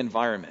family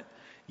environment.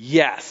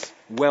 Yes,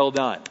 well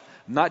done.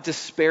 I'm not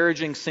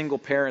disparaging single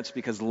parents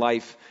because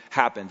life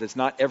happens. It's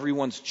not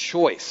everyone's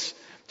choice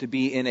to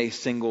be in a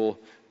single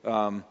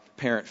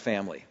parent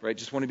family, right?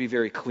 Just want to be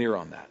very clear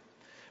on that,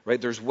 right?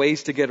 There's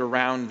ways to get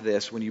around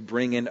this when you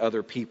bring in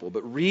other people.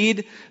 But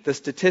read the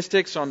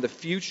statistics on the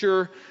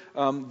future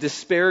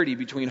disparity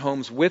between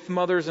homes with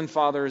mothers and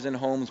fathers and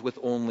homes with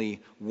only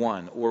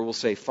one, or we'll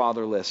say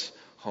fatherless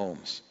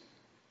homes.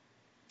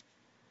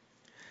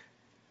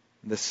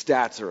 The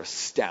stats are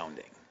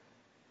astounding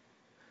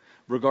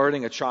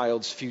regarding a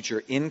child's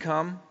future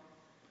income,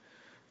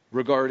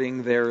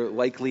 regarding their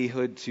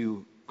likelihood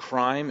to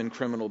crime and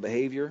criminal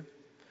behavior,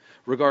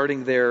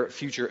 regarding their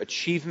future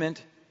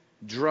achievement,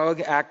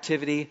 drug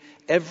activity,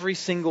 every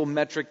single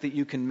metric that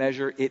you can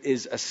measure. It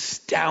is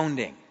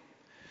astounding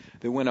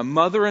that when a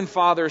mother and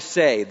father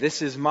say,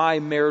 this is my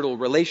marital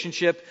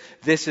relationship,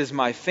 this is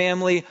my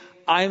family,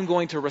 I'm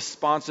going to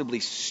responsibly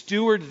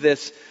steward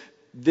this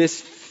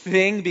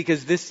thing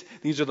because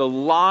these are the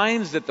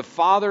lines that the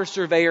father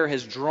surveyor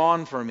has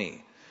drawn for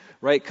me,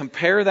 right?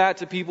 Compare that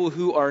to people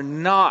who are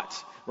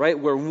not, right?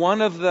 Where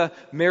one of the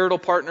marital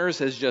partners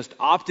has just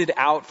opted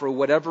out for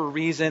whatever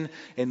reason,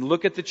 and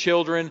look at the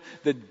children.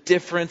 The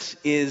difference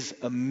is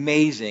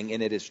amazing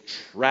and it is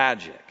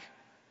tragic.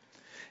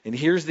 And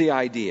here's the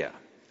idea.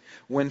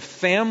 When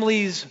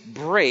families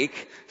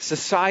break,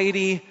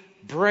 society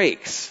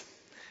breaks.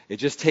 It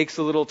just takes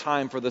a little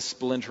time for the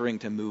splintering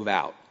to move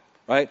out.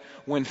 Right?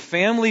 When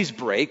families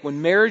break,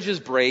 when marriages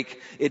break,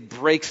 it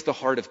breaks the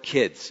heart of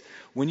kids.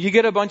 When you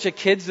get a bunch of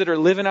kids that are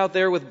living out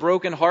there with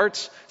broken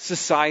hearts,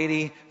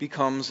 society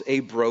becomes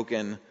a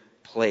broken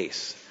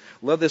place.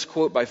 Love this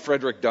quote by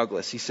Frederick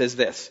Douglass. He says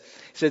this.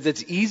 He says,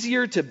 it's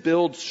easier to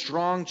build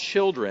strong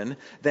children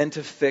than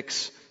to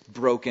fix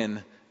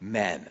broken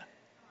men.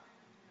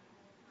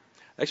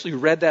 I actually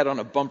read that on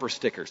a bumper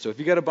sticker. So if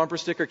you got a bumper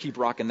sticker, keep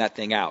rocking that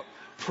thing out.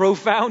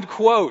 Profound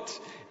quote.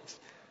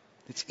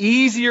 It's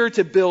easier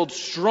to build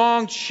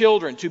strong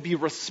children, to be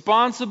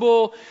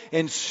responsible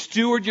and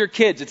steward your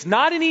kids. It's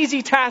not an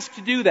easy task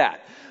to do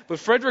that. But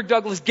Frederick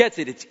Douglass gets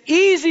it. It's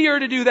easier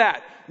to do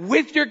that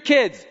with your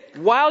kids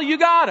while you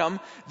got them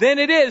than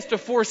it is to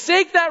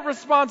forsake that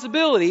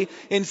responsibility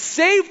and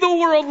save the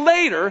world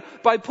later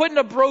by putting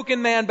a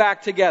broken man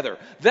back together.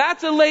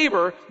 That's a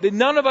labor that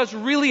none of us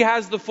really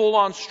has the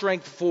full-on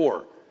strength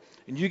for.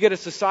 And you get a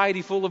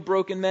society full of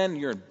broken men,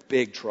 you're in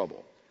big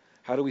trouble.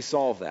 How do we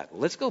solve that? Well,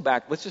 let's go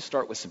back. Let's just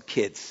start with some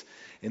kids.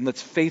 And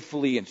let's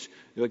faithfully and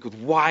with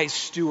wise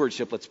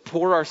stewardship, let's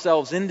pour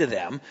ourselves into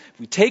them. If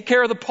we take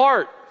care of the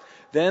part,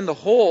 then the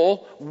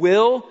whole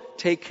will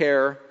take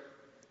care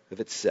of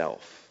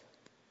itself.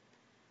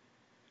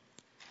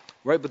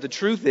 Right? But the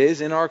truth is,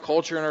 in our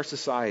culture and our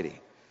society,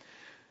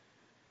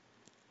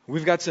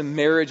 we've got some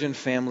marriage and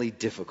family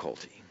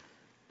difficulty.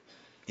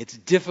 It's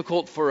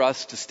difficult for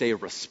us to stay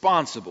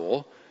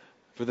responsible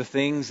for the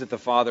things that the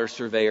Father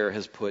Surveyor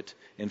has put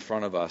in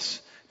front of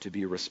us to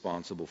be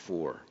responsible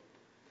for.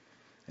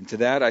 And to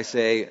that I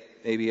say,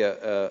 maybe I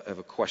have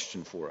a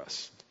question for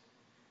us.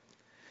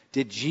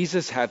 Did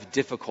Jesus have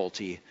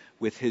difficulty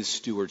with his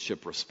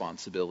stewardship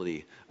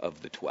responsibility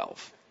of the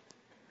 12?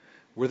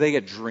 Were they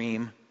a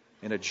dream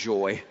and a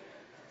joy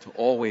to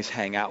always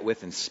hang out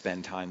with and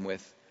spend time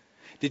with?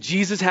 Did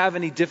Jesus have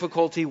any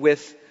difficulty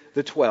with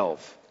the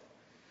 12?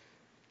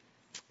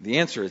 The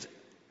answer is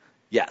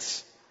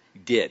yes, he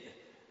did.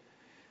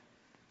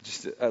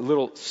 Just a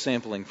little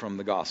sampling from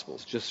the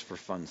Gospels, just for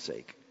fun's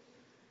sake.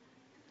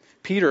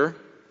 Peter,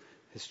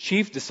 his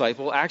chief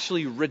disciple,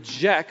 actually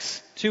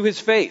rejects to his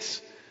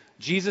face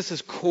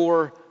Jesus'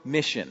 core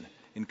mission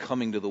in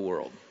coming to the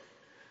world.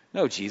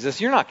 No, Jesus,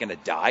 you're not going to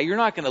die. You're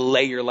not going to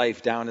lay your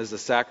life down as a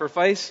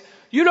sacrifice.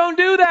 You don't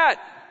do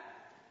that.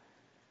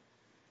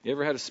 You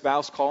ever had a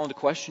spouse call into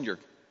question your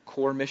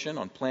core mission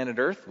on planet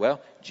Earth? Well,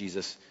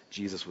 Jesus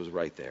was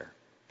right there.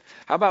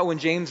 How about when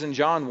James and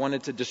John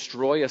wanted to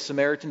destroy a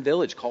Samaritan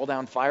village, call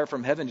down fire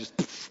from heaven, just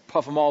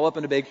puff them all up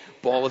in a big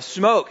ball of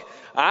smoke?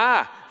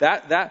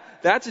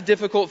 That's a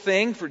difficult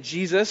thing for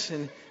Jesus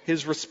and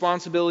his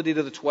responsibility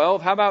to the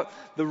 12. How about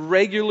the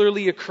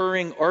regularly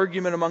occurring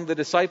argument among the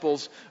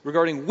disciples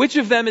regarding which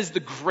of them is the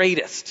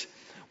greatest,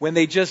 when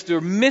they just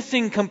are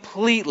missing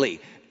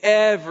completely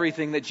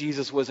everything that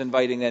Jesus was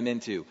inviting them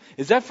into?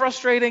 Is that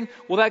frustrating?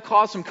 Will that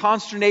cause some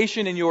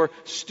consternation in your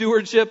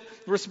stewardship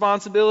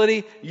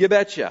responsibility? You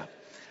betcha.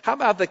 How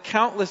about the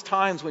countless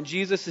times when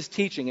Jesus is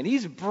teaching and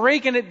he's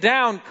breaking it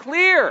down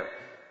clear,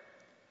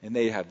 and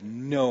they have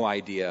no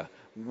idea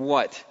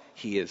what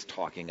he is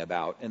talking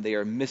about, and they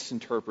are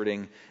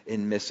misinterpreting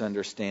and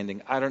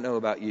misunderstanding. I don't know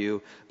about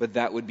you, but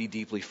that would be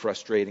deeply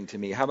frustrating to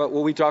me. How about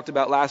what we talked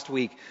about last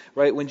week,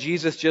 right? When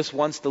Jesus just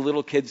wants the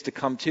little kids to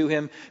come to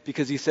him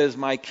because he says,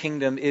 my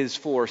kingdom is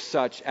for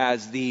such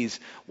as these,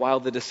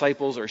 while the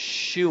disciples are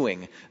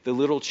shooing the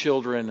little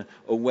children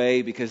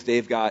away because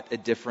they've got a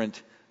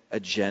different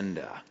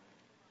agenda.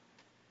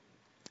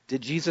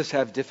 Did Jesus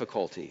have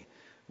difficulty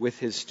with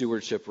his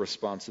stewardship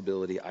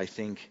responsibility? I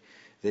think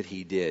that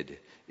he did.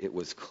 It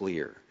was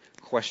clear.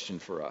 Question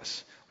for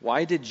us.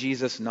 Why did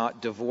Jesus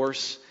not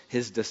divorce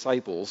his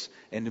disciples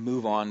and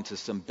move on to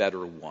some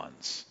better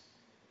ones?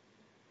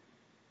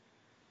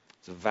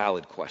 It's a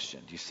valid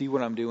question. Do you see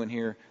what I'm doing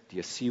here? Do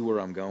you see where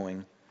I'm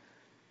going?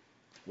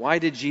 Why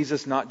did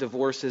Jesus not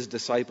divorce his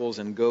disciples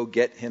and go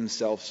get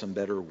himself some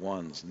better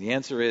ones? And the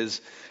answer is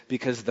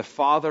because the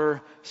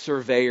Father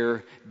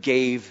surveyor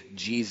gave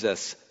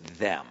Jesus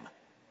them.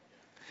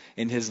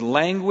 And his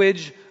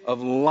language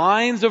of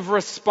lines of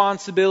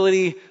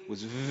responsibility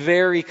was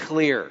very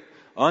clear,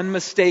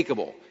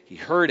 unmistakable. He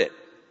heard it.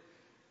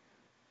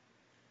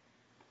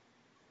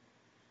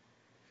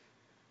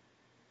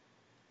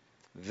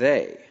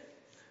 They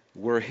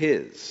were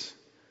his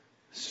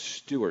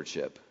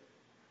stewardship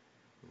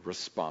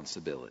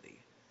responsibility.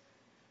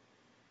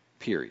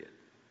 Period.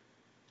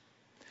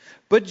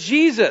 But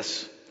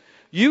Jesus,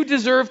 you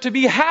deserve to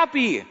be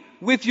happy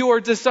with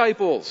your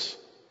disciples.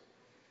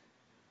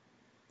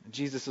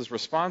 Jesus'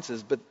 response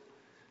is, but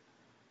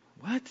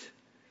what?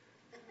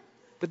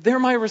 But they're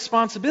my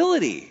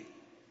responsibility.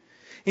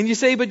 And you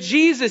say, but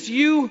Jesus,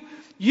 you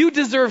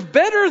deserve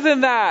better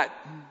than that.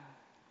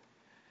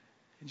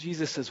 And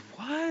Jesus says,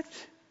 what?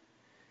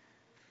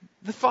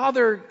 The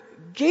Father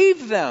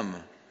gave them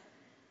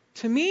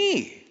to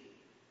me.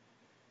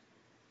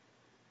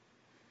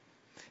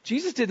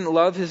 Jesus didn't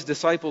love his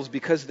disciples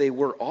because they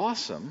were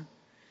awesome.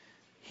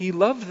 He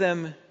loved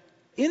them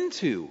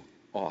into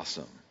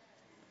awesome.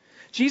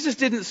 Jesus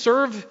didn't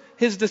serve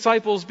his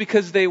disciples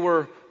because they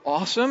were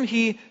awesome.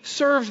 He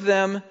served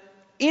them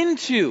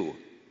into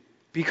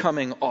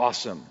becoming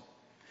awesome.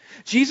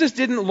 Jesus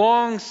didn't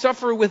long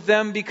suffer with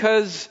them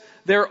because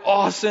they're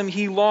awesome.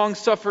 He long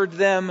suffered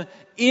them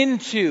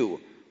into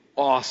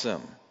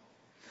awesome.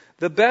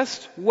 The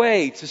best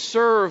way to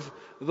serve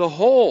the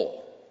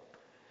whole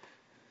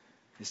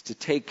is to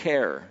take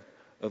care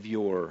of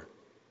your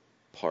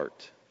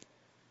part.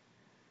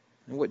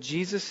 And what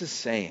Jesus is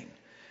saying,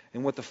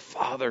 and what the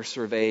Father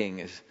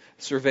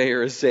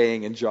surveyor is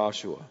saying in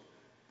Joshua.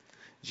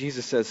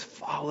 Jesus says,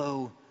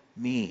 follow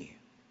me.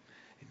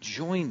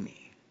 Join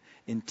me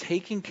in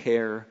taking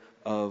care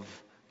of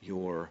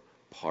your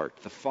part.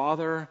 The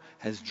Father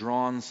has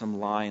drawn some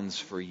lines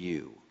for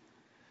you.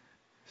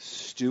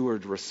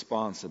 Steward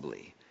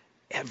responsibly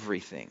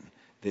everything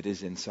that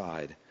is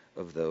inside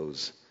of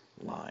those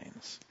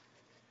lines.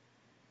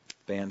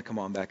 Band, come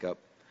on back up.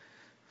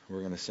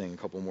 We're going to sing a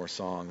couple more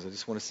songs. I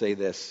just want to say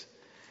this.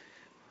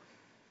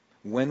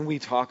 When we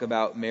talk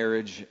about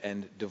marriage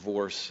and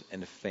divorce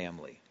and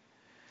family,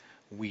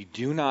 we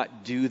do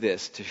not do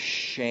this to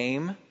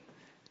shame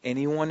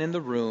anyone in the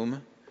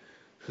room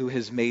who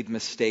has made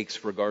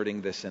mistakes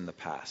regarding this in the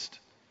past.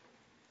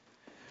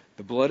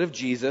 The blood of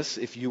Jesus,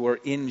 if you are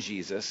in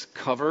Jesus,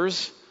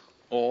 covers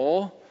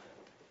all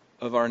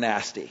of our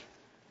nasty.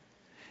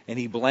 And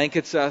he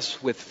blankets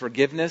us with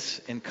forgiveness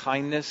and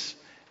kindness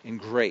and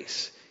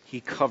grace.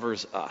 He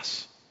covers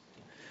us.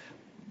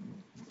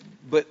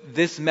 But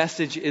this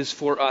message is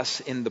for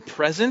us in the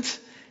present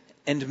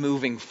and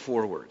moving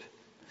forward.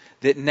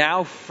 That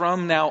now,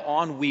 from now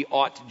on, we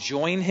ought to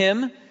join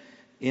him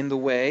in the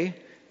way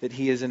that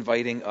he is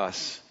inviting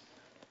us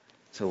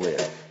to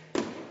live.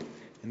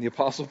 And the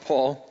Apostle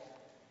Paul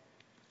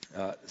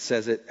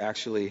says it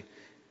actually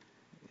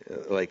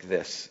like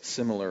this,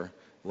 similar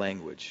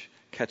language.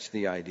 Catch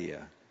the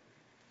idea.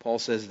 Paul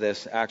says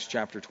this, Acts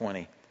chapter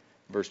 20,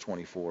 verse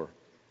 24.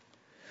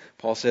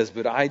 Paul says,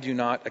 but I do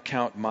not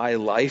account my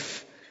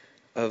life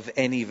of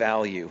any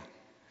value,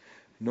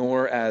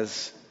 nor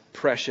as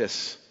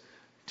precious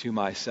to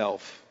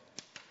myself.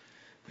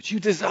 But you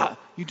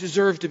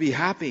deserve to be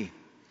happy.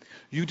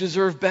 You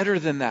deserve better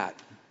than that.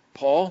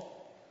 Paul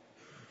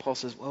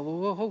says,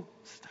 whoa,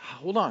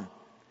 hold on.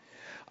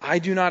 I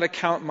do not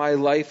account my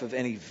life of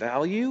any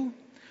value,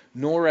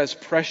 nor as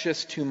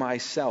precious to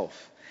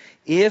myself,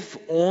 if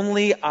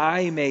only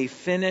I may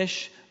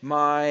finish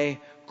my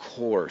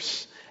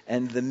course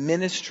and the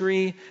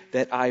ministry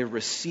that I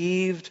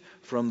received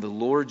from the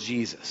Lord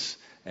Jesus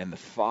and the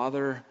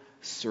Father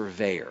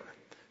surveyor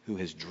who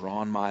has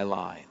drawn my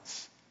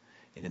lines.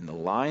 And in the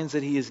lines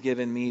that he has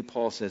given me,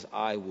 Paul says,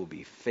 I will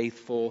be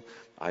faithful,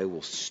 I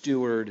will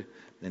steward,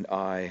 and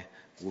I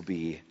will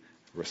be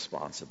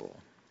responsible.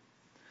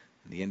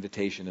 And the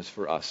invitation is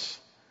for us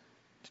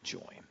to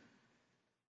join.